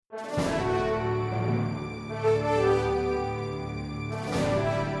Hi,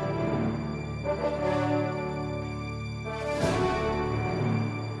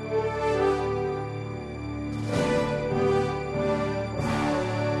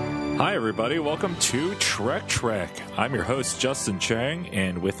 everybody. Welcome to Trek. I'm your host, Justin Chang,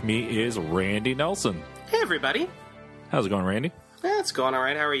 and with me is Randy Nelson. Hey, everybody. How's it going, Randy? Yeah, it's going all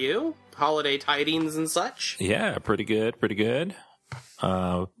right. How are you? Holiday tidings and such? Yeah, pretty good.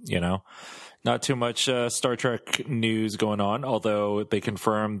 Not too much Star Trek news going on, although they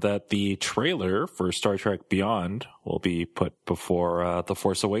confirmed that the trailer for Star Trek Beyond will be put before The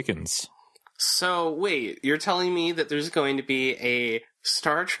Force Awakens. So, wait, you're telling me that there's going to be a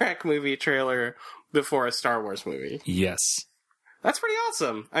Star Trek movie trailer before a Star Wars movie? Yes. That's pretty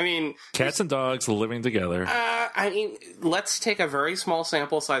awesome. I mean... Cats and dogs living together. Let's take a very small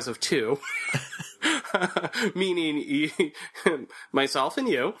sample size of 2. Meaning myself and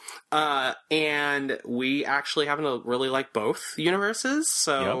you. And we actually happen to really like both universes.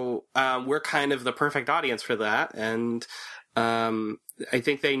 So we're kind of the perfect audience for that. And I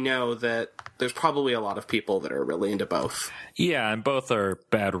think they know that there's probably a lot of people that are really into both. Yeah, and both are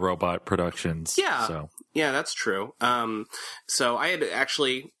Bad Robot productions. Yeah. So. Yeah, that's true. So I had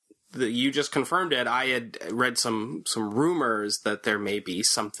actually, you just confirmed it. I had read some rumors that there may be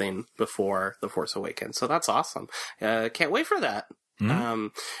something before The Force Awakens. So that's awesome. Can't wait for that. Mm-hmm.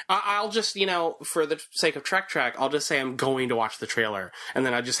 I'll just, for the sake of Trek, I'll just say I'm going to watch the trailer, and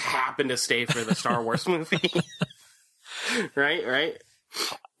then I just happen to stay for the Star Wars movie. Right?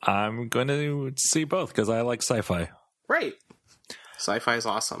 I'm going to see both because I like sci-fi. Right. Sci-fi is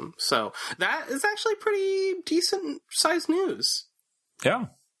awesome. So that is actually pretty decent sized news. Yeah.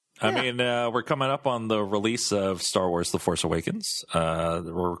 I mean, we're coming up on the release of Star Wars The Force Awakens.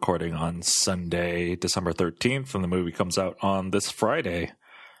 We're recording on Sunday, December 13th, and the movie comes out on this Friday.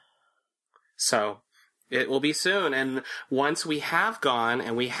 So it will be soon. And once we have gone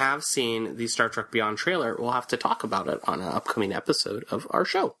and we have seen the Star Trek Beyond trailer, we'll have to talk about it on an upcoming episode of our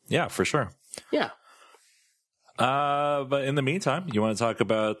show. Yeah, for sure. Yeah. But in the meantime, you want to talk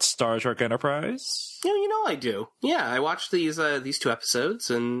about Star Trek Enterprise? You know I do. Yeah, I watched these 2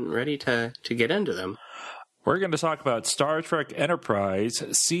 episodes and ready to get into them. We're going to talk about Star Trek Enterprise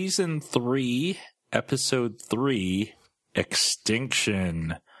Season 3, Episode 3,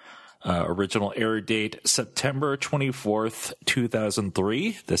 Extinction. Original air date September 24th,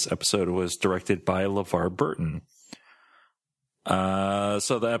 2003. This episode was directed by LeVar Burton.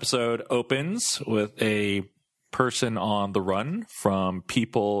 So the episode opens with a person on the run from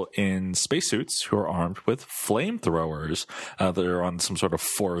people in spacesuits who are armed with flamethrowers. They're on some sort of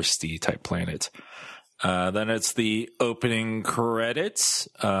foresty type planet. Then it's the opening credits.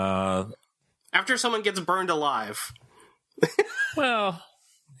 After someone gets burned alive. Well,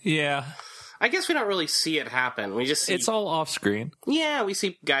 yeah. I guess we don't really see it happen. We just see... It's all off screen. Yeah, we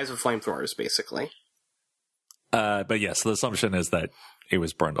see guys with flamethrowers, basically. But yes, the assumption is that it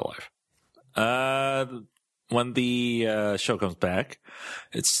was burned alive. When the show comes back,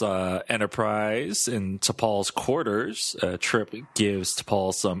 it's Enterprise in T'Pol's quarters. Trip gives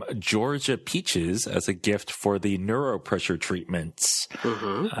T'Pol some Georgia peaches as a gift for the neuropressure treatments.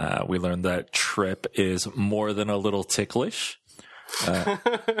 Mm-hmm. We learned that Trip is more than a little ticklish.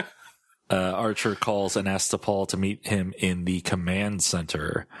 Archer calls and asks T'Pol to meet him in the command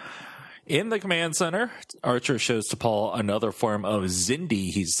center. In the command center, Archer shows T'Pol another form of Xindi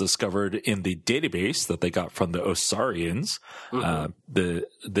he's discovered in the database that they got from the Osarians. Mm-hmm.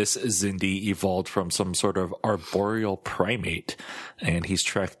 This Xindi evolved from some sort of arboreal primate, and he's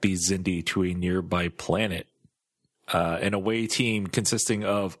tracked the Xindi to a nearby planet. An away team consisting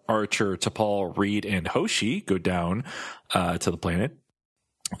of Archer, T'Pol, Reed, and Hoshi go down to the planet.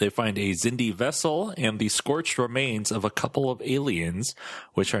 They find a Xindi vessel and the scorched remains of a couple of aliens,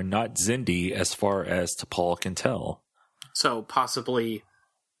 which are not Xindi as far as T'Pol can tell. So possibly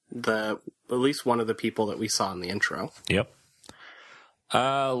at least one of the people that we saw in the intro. Yep.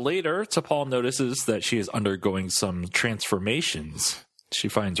 Later, T'Pol notices that she is undergoing some transformations. She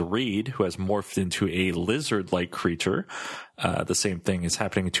finds Reed, who has morphed into a lizard-like creature. The same thing is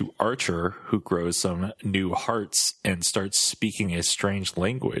happening to Archer, who grows some new hearts and starts speaking a strange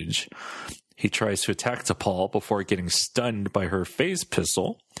language. He tries to attack T'Pol before getting stunned by her phase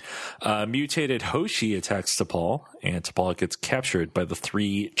pistol. Mutated Hoshi attacks T'Pol, and T'Pol gets captured by the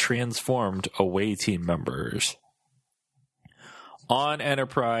 3 transformed away team members. On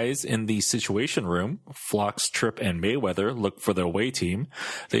Enterprise, in the Situation Room, Phlox, Trip, and Mayweather look for the away team.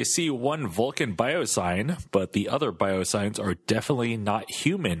 They see one Vulcan biosign, but the other biosigns are definitely not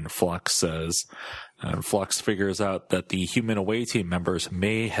human, Phlox says. And Phlox figures out that the human away team members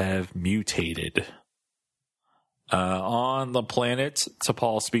may have mutated. On the planet,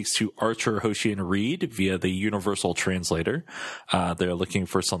 T'Pol speaks to Archer, Hoshi, and Reed via the Universal Translator. They're looking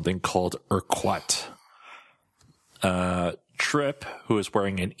for something called Urquat. Trip, who is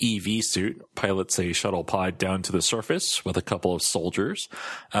wearing an EV suit, pilots a shuttle pod down to the surface with a couple of soldiers.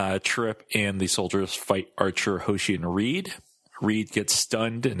 Trip and the soldiers fight Archer, Hoshi, and Reed. Reed gets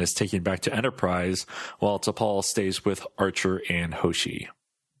stunned and is taken back to Enterprise, while T'Pol stays with Archer and Hoshi.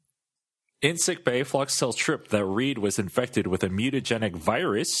 In sickbay, Phlox tells Trip that Reed was infected with a mutagenic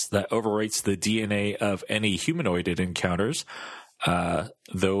virus that overwrites the DNA of any humanoid it encounters,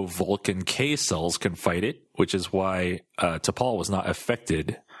 though Vulcan K cells can fight it, which is why T'Pol was not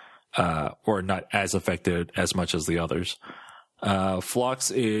affected, or not as affected as much as the others.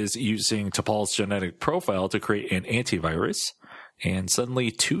 Phlox is using T'Pol's genetic profile to create an antivirus, and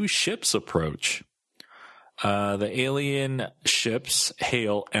suddenly 2 ships approach. The alien ships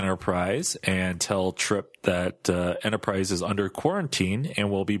hail Enterprise and tell Trip that Enterprise is under quarantine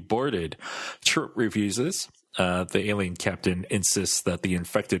and will be boarded. Trip refuses. The alien captain insists that the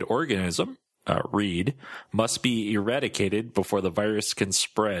infected organism, Reed, must be eradicated before the virus can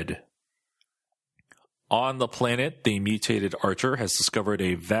spread. On the planet, the mutated Archer has discovered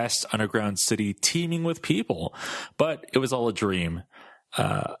a vast underground city teeming with people, but it was all a dream.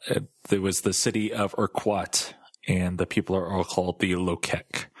 There was the city of Urquat, and the people are all called the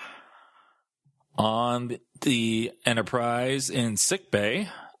Lokek. On the Enterprise in sickbay,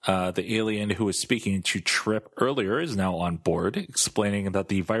 the alien who was speaking to Trip earlier is now on board, explaining that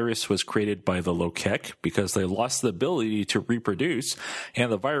the virus was created by the Lokek because they lost the ability to reproduce,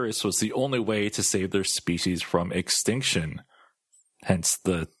 and the virus was the only way to save their species from extinction. Hence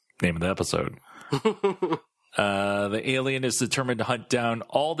the name of the episode. The alien is determined to hunt down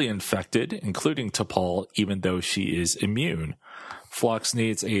all the infected, including T'Pol, even though she is immune. Phlox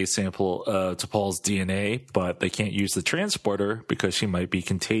needs a sample of T'Pol's DNA, but they can't use the transporter because she might be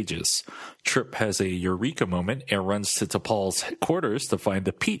contagious. Trip has a eureka moment and runs to T'Pol's quarters to find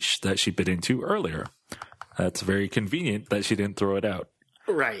the peach that she bit into earlier. That's very convenient that she didn't throw it out.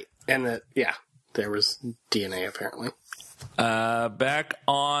 Right. And that, yeah, there was DNA apparently. Back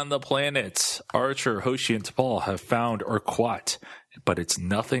on the planet, Archer, Hoshi, and T'Pol have found Urquat, but it's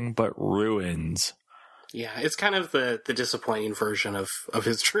nothing but ruins. Yeah, it's kind of the disappointing version of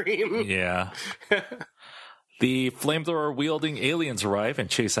his dream. Yeah. The flamethrower-wielding aliens arrive and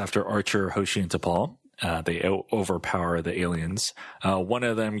chase after Archer, Hoshi, and T'Pol. They overpower the aliens. One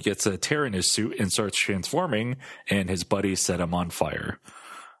of them gets a tear in his suit and starts transforming, and his buddies set him on fire.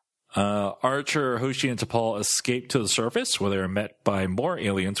 Archer, Hoshi, and T'Pol escape to the surface, where they are met by more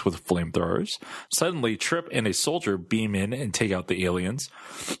aliens with flamethrowers. Suddenly, Trip and a soldier beam in and take out the aliens.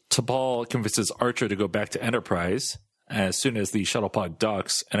 T'Pol convinces Archer to go back to Enterprise. As soon as the shuttle pod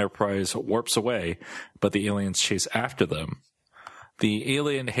docks, Enterprise warps away, but the aliens chase after them. The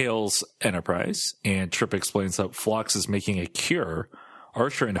alien hails Enterprise, and Trip explains that Phlox is making a cure.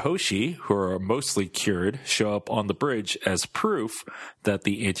 Archer and Hoshi, who are mostly cured, show up on the bridge as proof that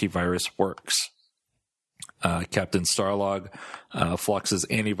the antivirus works. Captain Starlog, Phlox's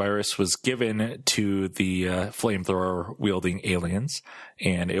antivirus was given to the flamethrower-wielding aliens,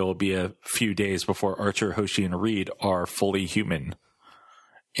 and it will be a few days before Archer, Hoshi, and Reed are fully human.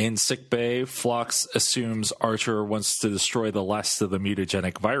 In sickbay, Phlox assumes Archer wants to destroy the last of the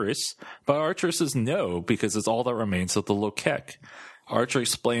mutagenic virus, but Archer says no because it's all that remains of the Lokek. Archer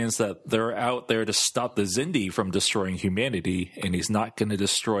explains that they're out there to stop the Xindi from destroying humanity, and he's not going to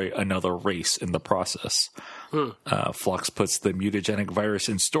destroy another race in the process. Phlox puts the mutagenic virus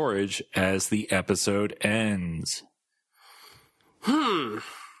in storage as the episode ends.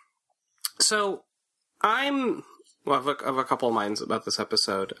 So, I've a couple of minds about this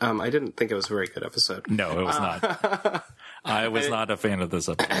episode. I didn't think it was a very good episode. No, it was not. I was not a fan of this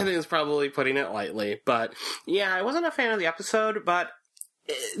episode. I think it's probably putting it lightly. But, yeah, I wasn't a fan of the episode, but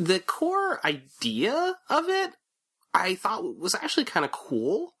the core idea of it, I thought was actually kind of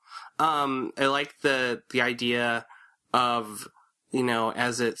cool. I liked the idea of,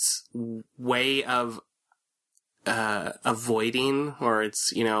 as its way of avoiding, or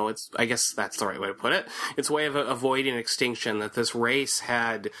it's I guess that's the right way to put it. It's a way of avoiding extinction, that this race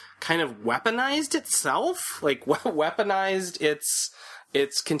had kind of weaponized itself, like weaponized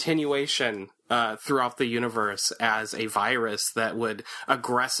its continuation throughout the universe as a virus that would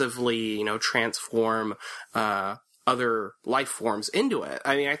aggressively, transform other life forms into it.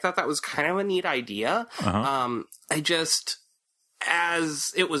 I mean, I thought that was kind of a neat idea.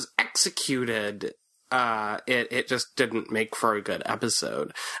 As it was executed, it just didn't make for a good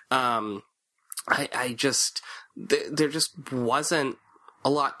episode. I just, there just wasn't a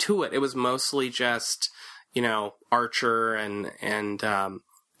lot to it. It was mostly just, Archer and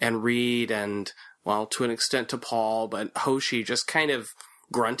Reed and, well, to an extent T'Pol, but Hoshi just kind of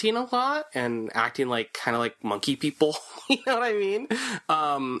grunting a lot and acting kind of like monkey people. You know what I mean?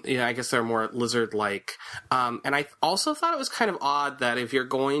 I guess they're more lizard-like. And I also thought it was kind of odd that if you're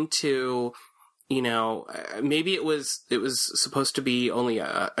going to, maybe it was supposed to be only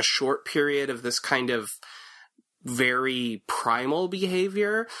a short period of this kind of very primal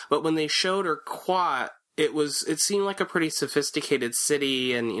behavior, but when they showed Urquhart, it seemed like a pretty sophisticated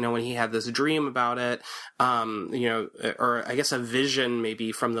city, and when he had this dream about it, or I guess a vision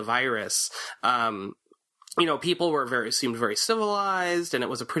maybe from the virus, people seemed very civilized, and it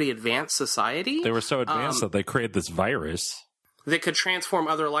was a pretty advanced society. They were so advanced that they created this virus that could transform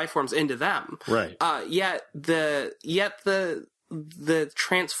other life forms into them. Right. Yet the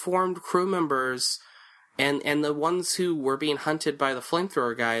transformed crew members and the ones who were being hunted by the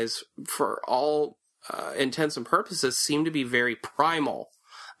flamethrower guys, for all intents and purposes, seem to be very primal.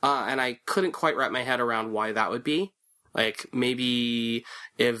 And I couldn't quite wrap my head around why that would be. Maybe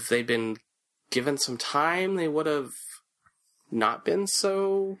if they'd been given some time, they would have not been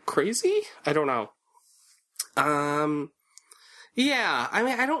so crazy? I don't know. Yeah, I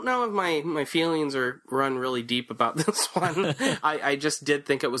mean, I don't know if my feelings run really deep about this one. I just did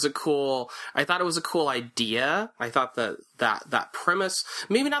think it was I thought it was a cool idea. I thought that premise,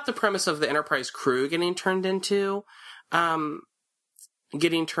 maybe not the premise of the Enterprise crew getting turned into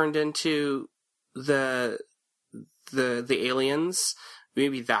the aliens,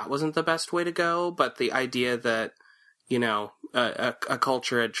 maybe that wasn't the best way to go, but the idea that, a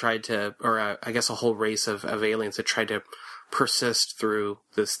culture had tried to, or I guess a whole race of aliens had tried to persist through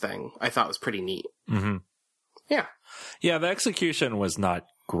this thing, I thought was pretty neat. Mm-hmm. Yeah. Yeah, the execution was not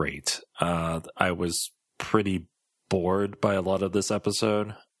great. I was pretty bored by a lot of this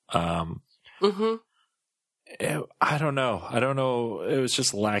episode. Mm-hmm. I don't know. It was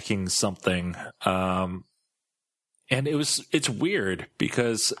just lacking something. And it's weird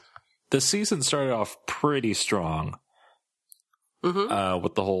because the season started off pretty strong. Mm-hmm.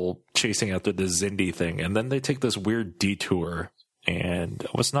 With the whole chasing after the Xindi thing, and then they take this weird detour, and I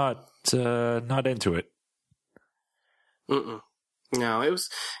was not into it. Mm-mm. No, it was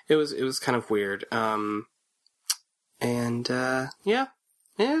kind of weird. Yeah,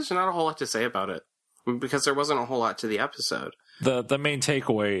 there's not a whole lot to say about it because there wasn't a whole lot to the episode. The main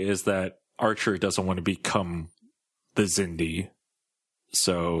takeaway is that Archer doesn't want to become the Xindi,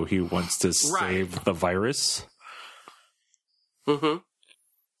 so he wants to save the virus. Mm-hmm.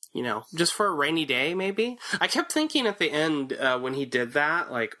 Just for a rainy day, maybe? I kept thinking at the end, when he did that,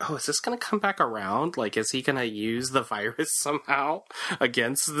 is this going to come back around? Is he going to use the virus somehow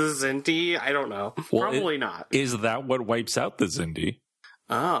against the Xindi? I don't know. Well, probably not. Is that what wipes out the Xindi?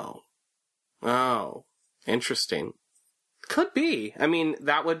 Oh. Interesting. Could be. I mean,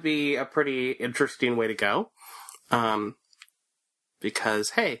 that would be a pretty interesting way to go.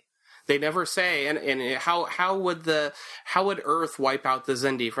 Because, hey, they never say, and how would Earth wipe out the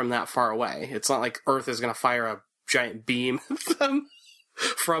Xindi from that far away? It's not like Earth is going to fire a giant beam at them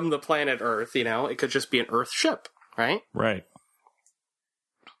from the planet Earth, It could just be an Earth ship, right? Right.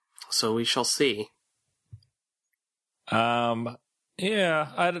 So we shall see. Yeah,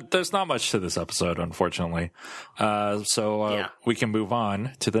 there's not much to this episode, unfortunately. We can move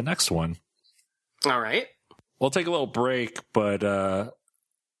on to the next one. All right. We'll take a little break, but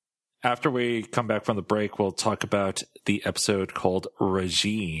after we come back from the break, we'll talk about the episode called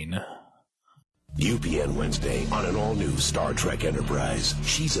Regine. UPN Wednesday on an all-new Star Trek Enterprise.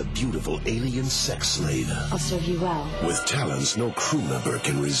 She's a beautiful alien sex slave. I'll serve you well. With talents no crew member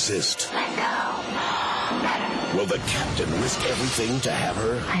can resist. Let go. Will the captain risk everything to have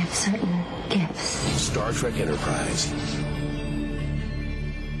her? I have certain gifts. Star Trek Enterprise.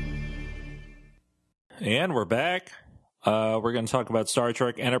 And we're back. We're going to talk about Star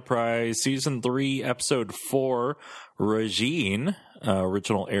Trek Enterprise Season 3, Episode 4, Regine.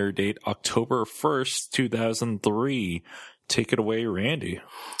 Original air date October 1st, 2003. Take it away, Randy.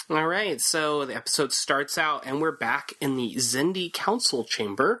 All right, so the episode starts out, and we're back in the Xindi Council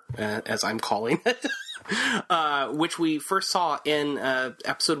Chamber, as I'm calling it, which we first saw in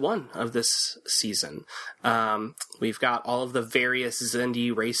Episode 1 of this season. We've got all of the various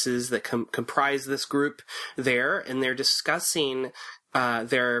Xindi races that comprise this group there, and they're discussing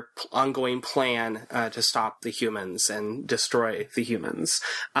their ongoing plan to stop the humans and destroy the humans.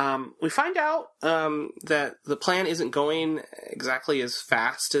 We find out that the plan isn't going exactly as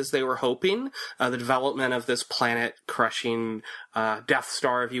fast as they were hoping. The development of this planet-crushing Death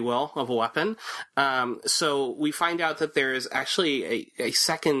Star, if you will, of a weapon. So we find out that there is actually a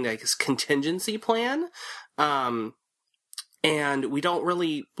second, I guess, contingency plan. And we don't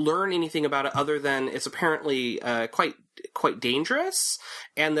really learn anything about it other than it's apparently quite dangerous,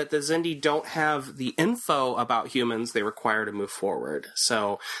 and that the Xindi don't have the info about humans they require to move forward.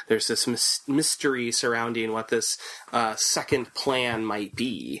 So there's this mystery surrounding what this second plan might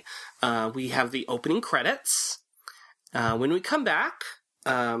be. We have the opening credits. When we come back,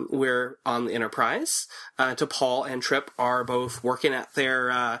 we're on the Enterprise. T'Pol and Trip are both working at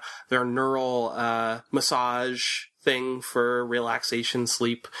their neural massage thing for relaxation,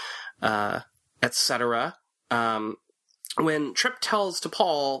 sleep, etc. When Trip tells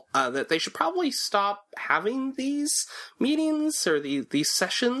T'Pol that they should probably stop having these meetings or these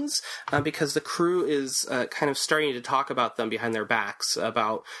sessions because the crew is kind of starting to talk about them behind their backs,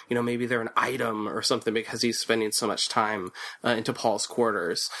 about, maybe they're an item or something because he's spending so much time in T'Pol's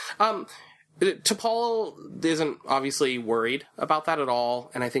quarters. T'Pol isn't obviously worried about that at all,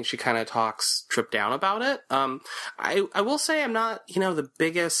 and I think she kind of talks Trip down about it. I will say I'm not, the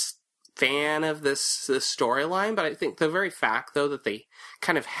biggest fan of this storyline, but I think the very fact, though, that they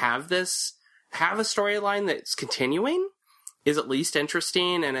kind of have a storyline that's continuing is at least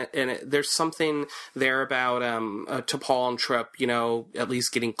interesting, and there's something there about T'Pol and Trip, at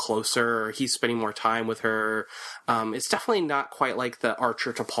least getting closer, or he's spending more time with her. It's definitely not quite like the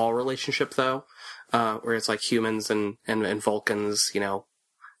Archer-T'Pol relationship, though, where it's like humans and Vulcans,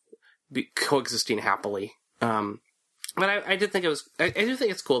 coexisting happily. But I did think I do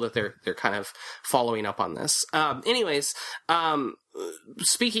think it's cool that they're kind of following up on this. Anyways,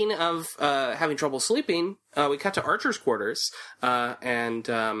 speaking of having trouble sleeping, we cut to Archer's quarters,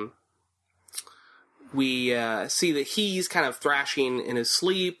 and we see that he's kind of thrashing in his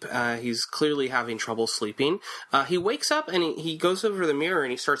sleep. He's clearly having trouble sleeping. He wakes up and he goes over to the mirror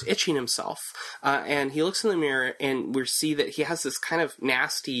and he starts itching himself. And he looks in the mirror and we see that he has this kind of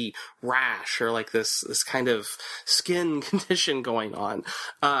nasty rash, or like this kind of skin condition going on.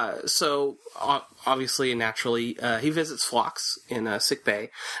 So obviously and naturally, he visits Phlox in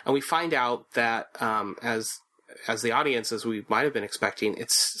sickbay, and we find out that as the audience, as we might have been expecting,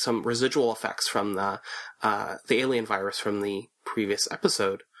 it's some residual effects from the alien virus from the previous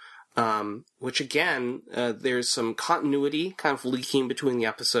episode, which again, there's some continuity kind of leaking between the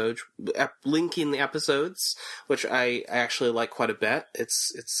episodes, linking the episodes, which I actually like quite a bit.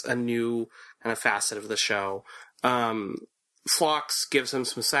 It's a new kind of facet of the show. Phlox gives him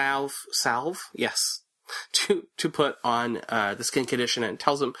some salve, yes, to put on the skin condition, and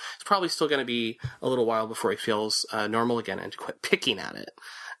tells him it's probably still going to be a little while before he feels normal again, and to quit picking at it.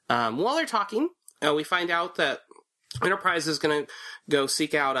 While they're talking, we find out that Enterprise is going to go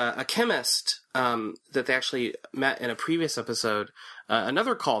seek out a chemist that they actually met in a previous episode,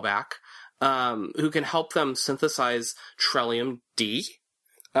 another callback, who can help them synthesize Trellium-D,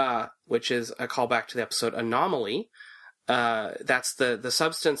 which is a callback to the episode Anomaly. That's the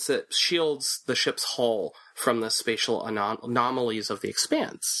substance that shields the ship's hull from the spatial anomalies of the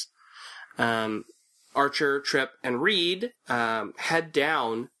Expanse. Archer, Trip, and Reed head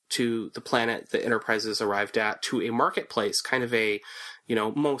down to the planet the Enterprise has arrived at, to a marketplace, kind of a,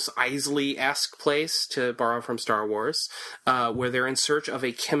 Mos Eisley-esque place, to borrow from Star Wars, where they're in search of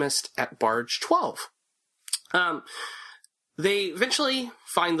a chemist at Barge 12. They eventually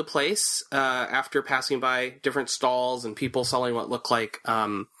find the place after passing by different stalls and people selling what look like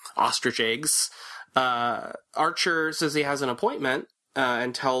ostrich eggs. Archer says he has an appointment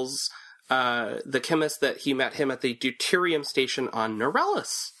and tells the chemist that he met him at the deuterium station on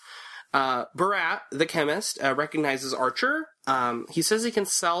Norellis. Barat, the chemist, recognizes Archer. He says he can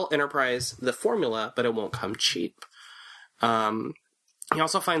sell Enterprise the formula, but it won't come cheap. He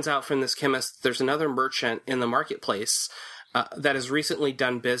also finds out from this chemist there's another merchant in the marketplace that has recently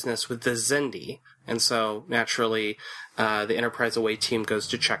done business with the Xindi, and so naturally the Enterprise away team goes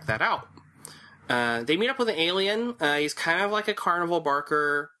to check that out. They meet up with an alien. He's kind of like a carnival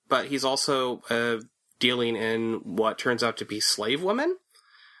barker, but he's also dealing in what turns out to be slave women,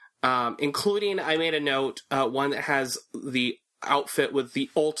 including, I made a note, one that has the outfit with the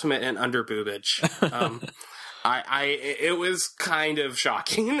ultimate in underboobage. It was kind of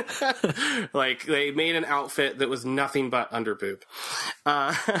shocking. Like, they made an outfit that was nothing but underboob.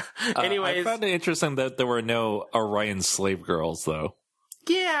 Anyways. I found it interesting that there were no Orion slave girls, though.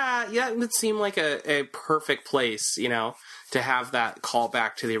 Yeah, it would seem like a perfect place, to have that call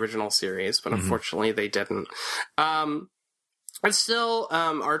back to the original series, but unfortunately they didn't. And still,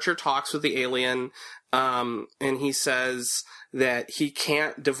 Archer talks with the alien, and he says that he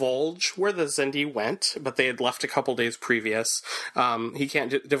can't divulge where the Xindi went, but they had left a couple days previous. He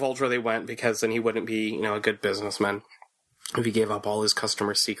can't divulge where they went because then he wouldn't be, a good businessman if he gave up all his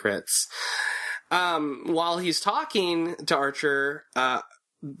customer secrets. While he's talking to Archer,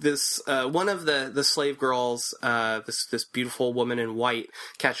 this one of the slave girls, this beautiful woman in white,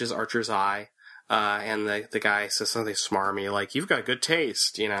 catches Archer's eye. And the guy says something smarmy, like, "You've got good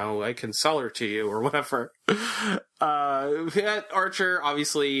taste, I can sell her to you," or whatever. Archer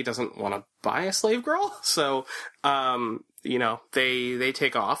obviously doesn't want to buy a slave girl, so, they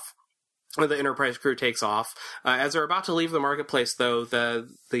take off. The Enterprise crew takes off. As they're about to leave the marketplace, though,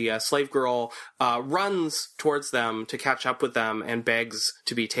 the slave girl runs towards them to catch up with them and begs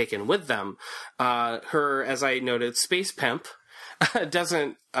to be taken with them. Her, as I noted, space pimp,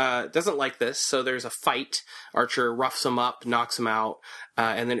 doesn't like this, so there's a fight. Archer roughs him up, knocks him out,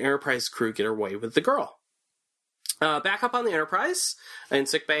 and then Enterprise crew get away with the girl. Back up on the Enterprise, in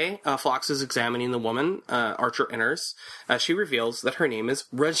sickbay, Phlox is examining the woman. Archer enters. She reveals that her name is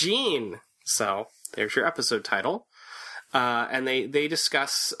Regine. So, there's your episode title. And they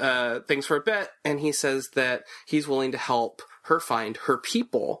discuss things for a bit, and he says that he's willing to help her find her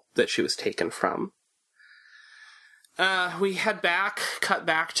people that she was taken from. We cut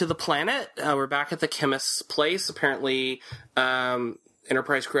back to the planet. We're back at the chemist's place. Apparently,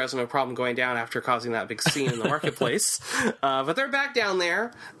 Enterprise crew has no problem going down after causing that big scene in the marketplace. But they're back down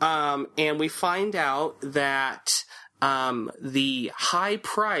there, and we find out that the high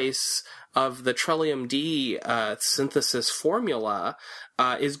price of the Trillium D synthesis formula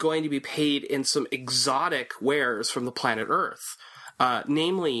is going to be paid in some exotic wares from the planet Earth,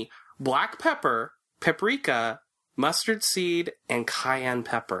 namely black pepper, paprika, mustard seed, and cayenne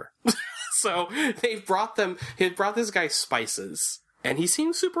pepper. So he brought this guy spices, and he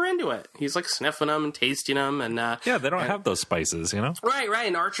seems super into it. He's like sniffing them and tasting them, and they don't have those spices, Right.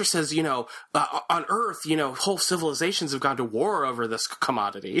 And Archer says, on Earth, whole civilizations have gone to war over this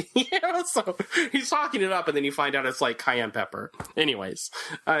commodity. So he's talking it up, and then you find out it's like cayenne pepper. Anyways,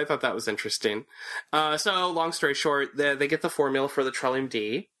 I thought that was interesting. So long story short, they get the formula for the Trillium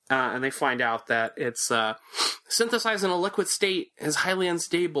D. And they find out that it's synthesized in a liquid state is highly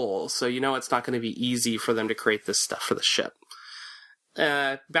unstable, so it's not going to be easy for them to create this stuff for the ship.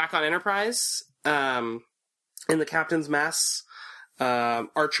 Back on Enterprise, in the captain's mess,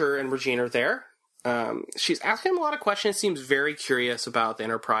 Archer and Regine are there. She's asking him a lot of questions, seems very curious about the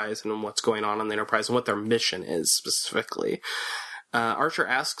Enterprise and what's going on the Enterprise and what their mission is specifically. Archer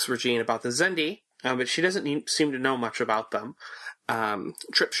asks Regine about the Xindi, but she doesn't seem to know much about them.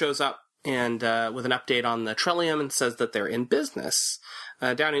 Trip shows up and with an update on the Trillium and says that they're in business.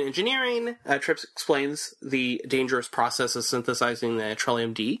 Down in engineering, Trip explains the dangerous process of synthesizing the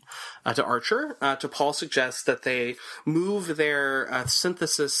Trillium D to Archer. T'Pol suggests that they move their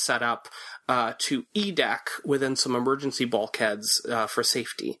synthesis setup to E-deck within some emergency bulkheads for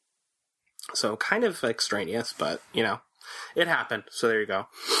safety. So kind of extraneous, but, it happened. So there you go.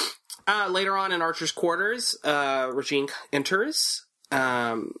 Later on in Archer's quarters, Regine enters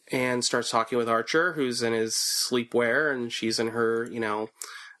and starts talking with Archer, who's in his sleepwear, and she's in her,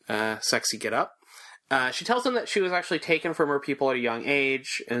 sexy get-up. She tells him that she was actually taken from her people at a young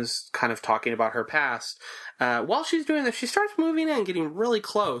age, and is kind of talking about her past. While she's doing this, she starts moving in, getting really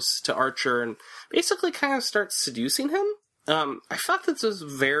close to Archer, and basically kind of starts seducing him. I thought this was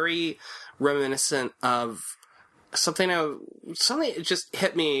very reminiscent of something that just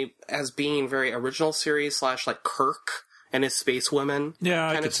hit me as being very original series / like Kirk and his space women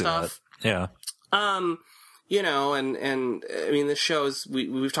kind of stuff. Yeah. And I mean, this shows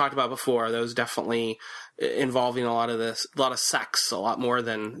we've talked about before. Those definitely involving a lot of sex, a lot more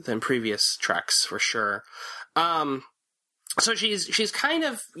than previous Treks for sure. So she's kind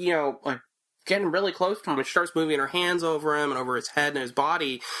of like getting really close to him, and she starts moving her hands over him and over his head and his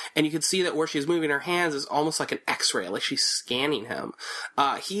body, and you can see that where she's moving her hands is almost like an X-ray, like she's scanning him.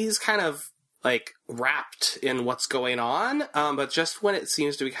 He's kind of like wrapped in what's going on, but just when it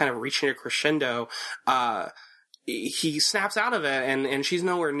seems to be kind of reaching a crescendo, he snaps out of it, and she's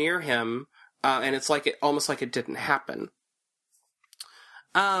nowhere near him, and it's like almost like it didn't happen.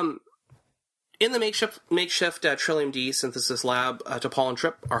 In the makeshift Trillium D synthesis lab, T'Pol and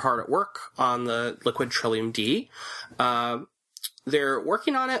Trip are hard at work on the liquid Trillium D. They're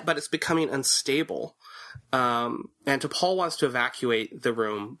working on it, but it's becoming unstable. And T'Pol wants to evacuate the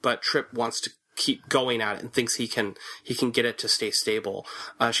room, but Trip wants to keep going at it and thinks he can get it to stay stable.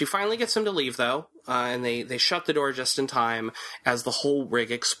 She finally gets him to leave, though, and they shut the door just in time as the whole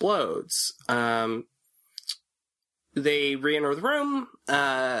rig explodes. They re-enter the room,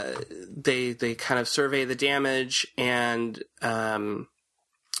 they kind of survey the damage, and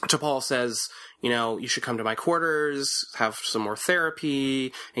T'Pol says, you should come to my quarters, have some more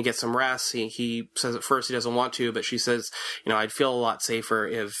therapy, and get some rest. He says at first he doesn't want to, but she says, I'd feel a lot safer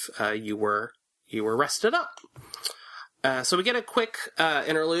if you were rested up. So we get a quick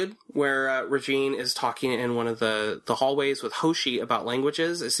interlude where Regine is talking in one of the hallways with Hoshi about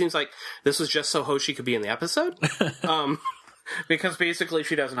languages. It seems like this was just so Hoshi could be in the episode. Because basically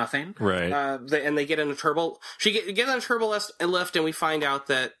she does nothing. Right. And they get in a turbo... She gets in a turbo lift, and we find out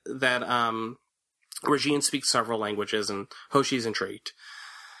that Regine speaks several languages, and Hoshi's intrigued.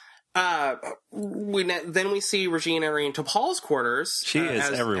 Then we see Regine entering T'Pol's quarters. She is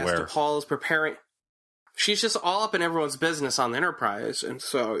everywhere. As T'Pol is preparing... She's just all up in everyone's business on the Enterprise, and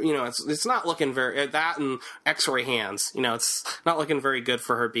so, it's not looking very... That and X-ray hands, it's not looking very good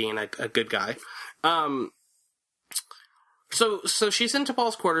for her being a good guy. So she's in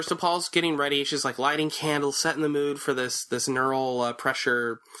T'Pol's quarters. T'Pol's getting ready. She's like lighting candles, setting the mood for this neural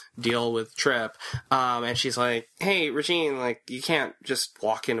pressure deal with Trip. And she's like, "Hey, Regine, you can't just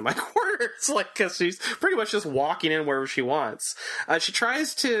walk into my quarters." Because she's pretty much just walking in wherever she wants. She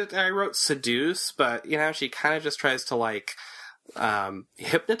tries to, I wrote seduce, but, she kind of just tries to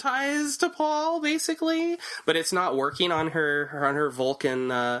hypnotize T'Pol, basically. But it's not working on her Vulcan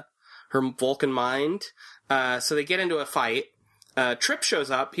mind. So they get into a fight. Trip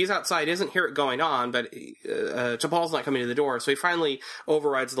shows up. He's outside. He doesn't hear it going on, but T'Pol's not coming to the door. So he finally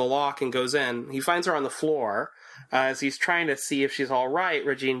overrides the lock and goes in. He finds her on the floor. As he's trying to see if she's all right,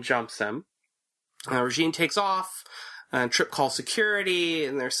 Regine jumps him. Regine takes off. Trip calls security,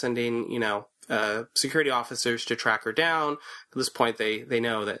 and they're sending, security officers to track her down. At this point, they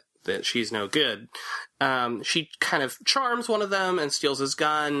know that she's no good. She kind of charms one of them and steals his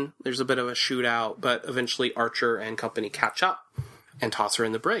gun. There's a bit of a shootout, but eventually Archer and company catch up and toss her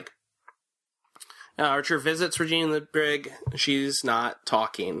in the brig. Archer visits Regine in the brig. She's not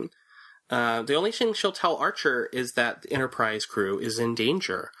talking. The only thing she'll tell Archer is that the Enterprise crew is in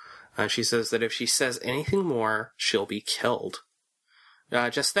danger. She says that if she says anything more, she'll be killed.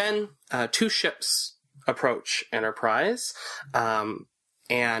 Just then, 2 ships approach Enterprise.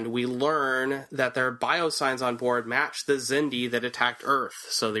 And we learn that their biosigns on board match the Xindi that attacked Earth.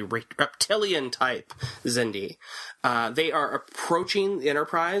 So the reptilian-type Xindi. They are approaching the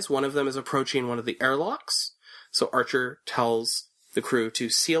Enterprise. One of them is approaching one of the airlocks. So Archer tells the crew to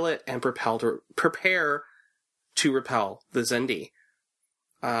seal it and prepare to repel the Xindi.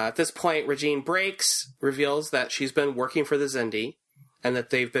 At this point, Regine breaks, reveals that she's been working for the Xindi, and that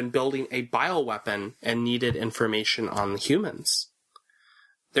they've been building a bioweapon and needed information on the humans.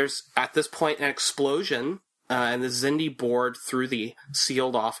 There's, at this point, an explosion, and the Xindi board through the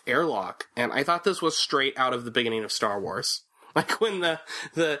sealed-off airlock. And I thought this was straight out of the beginning of Star Wars. When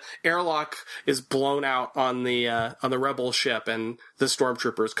the airlock is blown out on the Rebel ship, and the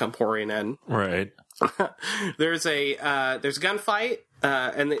stormtroopers come pouring in. Right. There's a gunfight.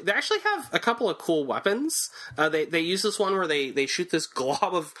 And they actually have a couple of cool weapons. They use this one where they shoot this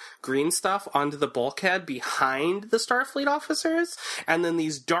glob of green stuff onto the bulkhead behind the Starfleet officers, and then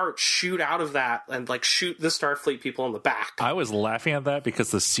these darts shoot out of that and shoot the Starfleet people in the back. I was laughing at that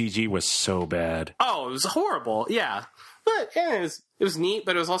because the CG was so bad. Oh, it was horrible. Yeah, but yeah, it was neat,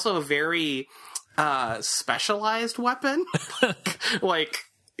 but it was also a very specialized weapon.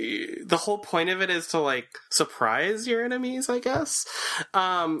 The whole point of it is to surprise your enemies, I guess.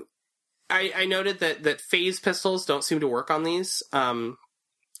 I noted that phase pistols don't seem to work on these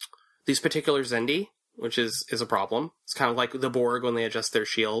particular Xindi, which is a problem. It's kind of like the Borg when they adjust their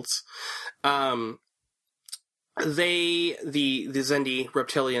shields. The Xindi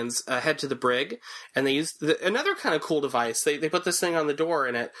reptilians head to the brig, and they use another kind of cool device. They put this thing on the door,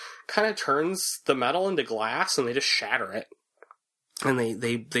 and it kind of turns the metal into glass, and they just shatter it. And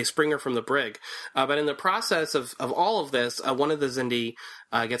they spring her from the brig. But in the process of all of this, one of the Xindi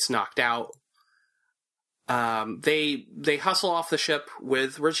gets knocked out. They hustle off the ship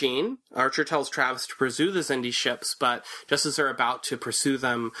with Regine. Archer tells Travis to pursue the Xindi ships, but just as they're about to pursue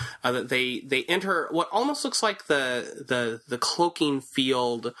them, they enter what almost looks like the cloaking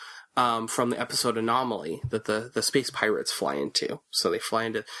field from the episode Anomaly that the space pirates fly into. So they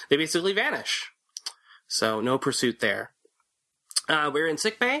basically vanish. So no pursuit there. We're in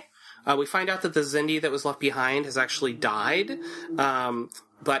sickbay. We find out that the Xindi that was left behind has actually died,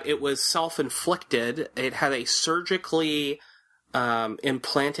 but it was self-inflicted. It had a surgically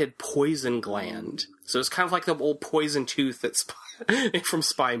implanted poison gland. So it's kind of like the old poison tooth that's from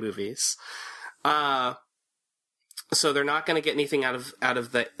spy movies. So they're not going to get anything out of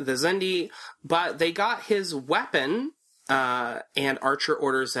the Xindi, but they got his weapon, and Archer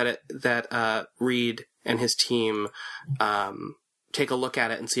orders that Reed and his team take a look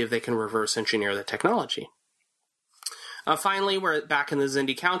at it and see if they can reverse engineer the technology. Finally, we're back in the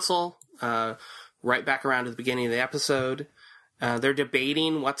Xindi Council, right back around to the beginning of the episode. They're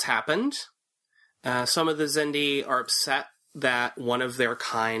debating what's happened. Some of the Xindi are upset that one of their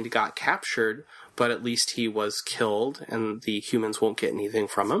kind got captured, but at least he was killed, and the humans won't get anything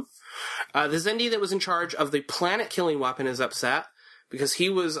from him. The Xindi that was in charge of the planet-killing weapon is upset, because he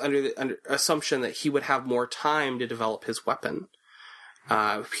was under the assumption that he would have more time to develop his weapon.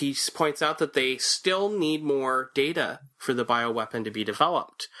 He points out that they still need more data for the bioweapon to be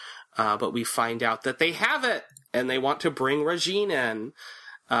developed, but we find out that they have it, and they want to bring Regine in.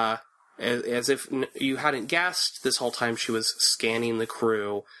 As if you hadn't guessed, this whole time she was scanning the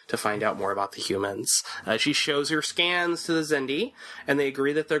crew to find out more about the humans. She shows her scans to the Xindi, and they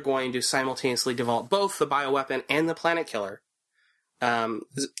agree that they're going to simultaneously develop both the bioweapon and the planet killer.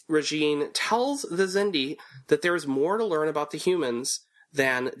 Regine tells the Xindi that there is more to learn about the humans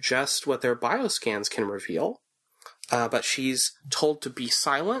than just what their bioscans can reveal, but she's told to be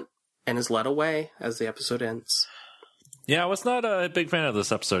silent and is led away as the episode ends. Yeah, I was not a big fan of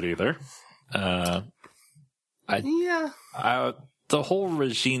this episode either. The whole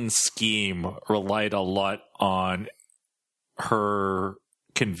Regine scheme relied a lot on her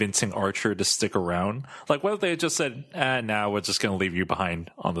convincing Archer to stick around. Like, what if they had just said, nah, we're just going to leave you behind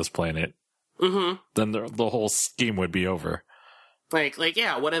on this planet? Mm-hmm. Then the whole scheme would be over. What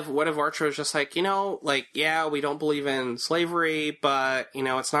if Archer was just like, we don't believe in slavery, but,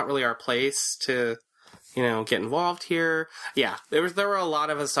 it's not really our place to, get involved here. Yeah, there were a lot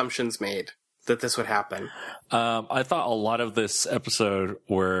of assumptions made that this would happen. I thought a lot of this episode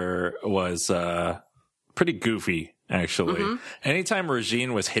was pretty goofy, actually. Mm-hmm. Anytime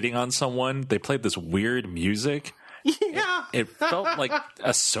Regine was hitting on someone, they played this weird music. Yeah. It felt like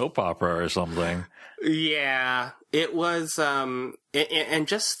a soap opera or something. Yeah, it was, and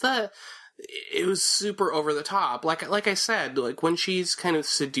just it was super over the top. Like I said, like when she's kind of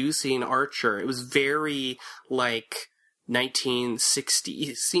seducing Archer, it was very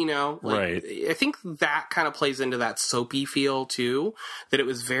 1960s, right. I think that kind of plays into that soapy feel too, that it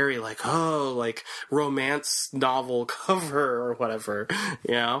was very romance novel cover or whatever,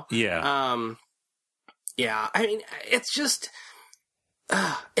 Yeah. Yeah, I mean, it's just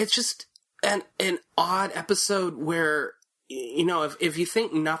an odd episode where, if you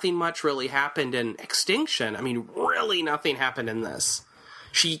think nothing much really happened in Extinction, I mean, really nothing happened in this.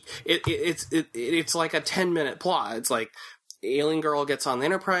 It's like a 10-minute plot. It's like Alien Girl gets on the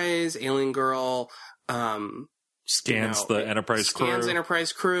Enterprise, Alien Girl scans the Enterprise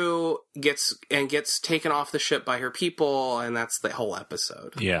crew, gets taken off the ship by her people, and that's the whole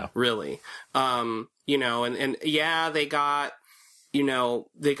episode. Yeah. Really. They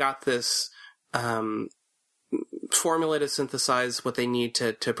got this formula to synthesize what they need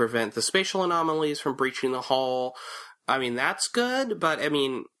to prevent the spatial anomalies from breaching the hull. I mean, that's good, but I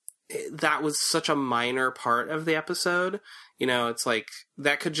mean, that was such a minor part of the episode. It's like,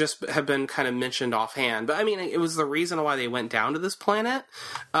 that could just have been kind of mentioned offhand. But I mean, it was the reason why they went down to this planet.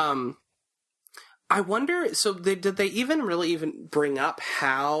 I wonder, so did they even bring up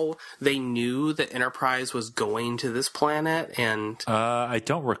how they knew that Enterprise was going to this planet? And I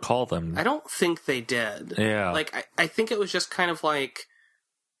don't recall them. I don't think they did. Yeah. I think it was just kind of like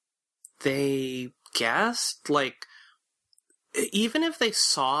they guessed, even if they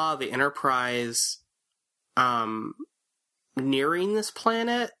saw the Enterprise nearing this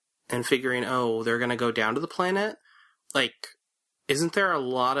planet and figuring, they're going to go down to the planet, isn't there a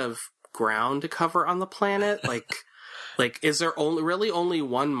lot of ground to cover on the planet? Is there only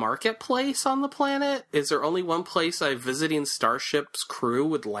one marketplace on the planet? Is there only one place a visiting starship's crew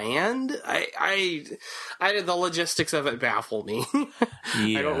would land? The logistics of it baffle me.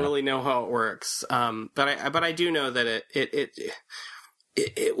 Yeah. I don't really know how it works. But I do know that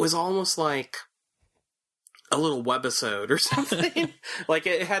it was almost like a little webisode or something.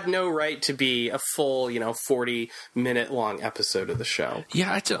 It had no right to be a full, 40-minute long episode of the show.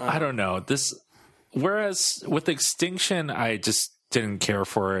 Yeah, I don't know. Whereas with Extinction, I just didn't care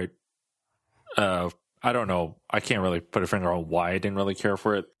for it. I don't know. I can't really put a finger on why I didn't really care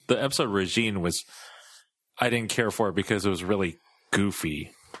for it. The episode Regine I didn't care for it because it was really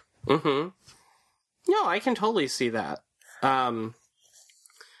goofy. Mm-hmm. No, I can totally see that. I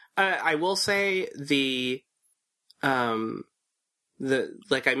will say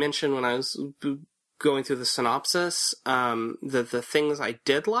like I mentioned when I was going through the synopsis, the things I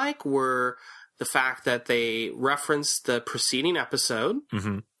did like were the fact that they referenced the preceding episode,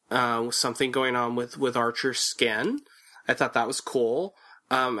 with something going on with Archer's skin. I thought that was cool.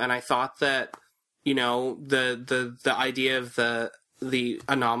 And I thought that, the idea of the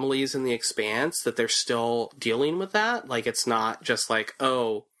anomalies in the Expanse, that they're still dealing with that. Like, it's not just like,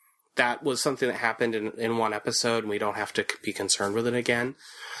 oh, that was something that happened in one episode and we don't have to be concerned with it again.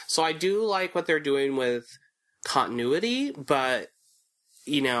 So I do like what they're doing with continuity, but,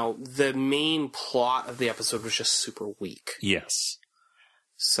 the main plot of the episode was just super weak. Yes.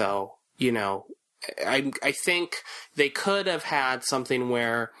 So, I think they could have had something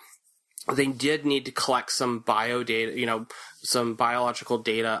where they did need to collect some bio data, some biological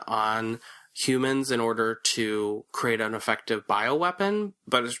data on humans in order to create an effective bioweapon,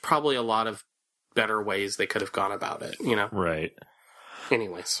 but there's probably a lot of better ways they could have gone about it, Right.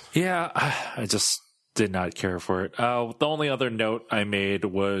 Anyways. Yeah, I just did not care for it. The only other note I made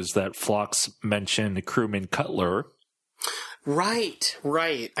was that Phlox mentioned crewman Cutler. Right.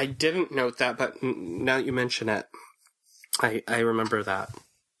 I didn't note that, but now that you mention it, I remember that.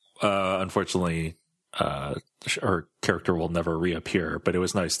 Unfortunately, her character will never reappear, but it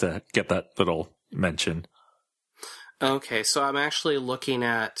was nice to get that little mention. Okay, so I'm actually looking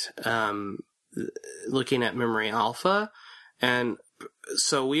at Memory Alpha, and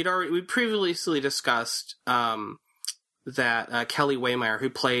so we previously discussed that Kelly Waymire, who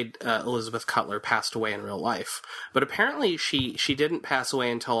played Elizabeth Cutler, passed away in real life. But apparently she didn't pass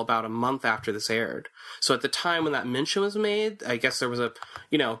away until about a month after this aired. So at the time when that mention was made, I guess there was a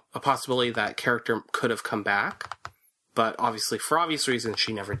possibility that character could have come back. But obviously, for obvious reasons,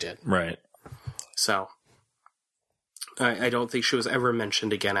 she never did. Right. So I don't think she was ever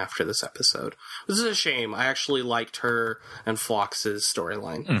mentioned again after this episode. This is a shame. I actually liked her and Phlox's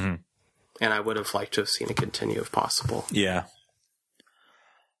storyline. Mm-hmm. And I would have liked to have seen it continue if possible. Yeah.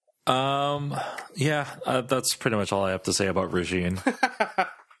 That's pretty much all I have to say about Regine.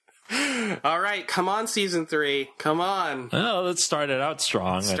 All right, come on, season 3. Come on. Oh, let's start it out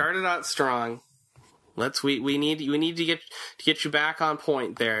strong. Started out strong. We need to get you back on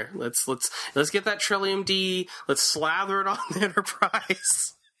point there. Let's get that Trillium D. Let's slather it on the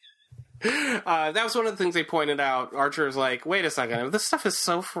Enterprise. That was one of the things they pointed out. Archer was like, wait a second, if this stuff is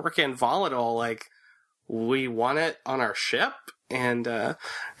so freaking volatile, like, we want it on our ship? And I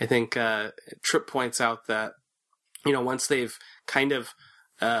think Trip points out that, once they've kind of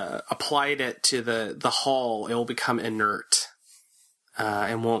applied it to the hull, it will become inert.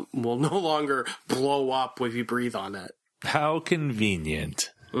 And will no longer blow up if you breathe on it. How convenient.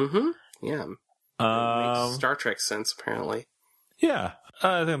 Mm-hmm. Yeah. It makes Star Trek sense, apparently. Yeah.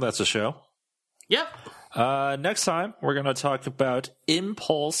 I think that's a show. Yep. Next time, we're going to talk about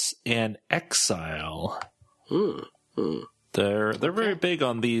Impulse and Exile. They're very big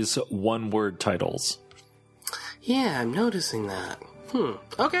on these one-word titles. Yeah, I'm noticing that.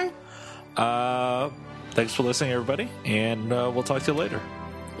 Okay. Thanks for listening, everybody, and we'll talk to you later.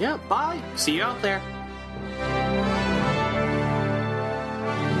 Yeah, bye. See you out there.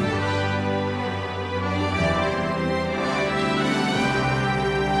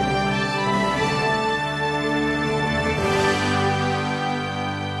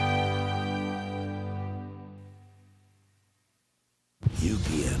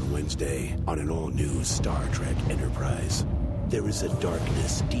 UPN Wednesday on an all-new Star Trek Enterprise. There is a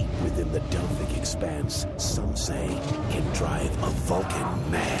darkness deep within the Delphic Expanse some say can drive a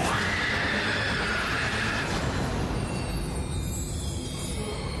Vulcan mad.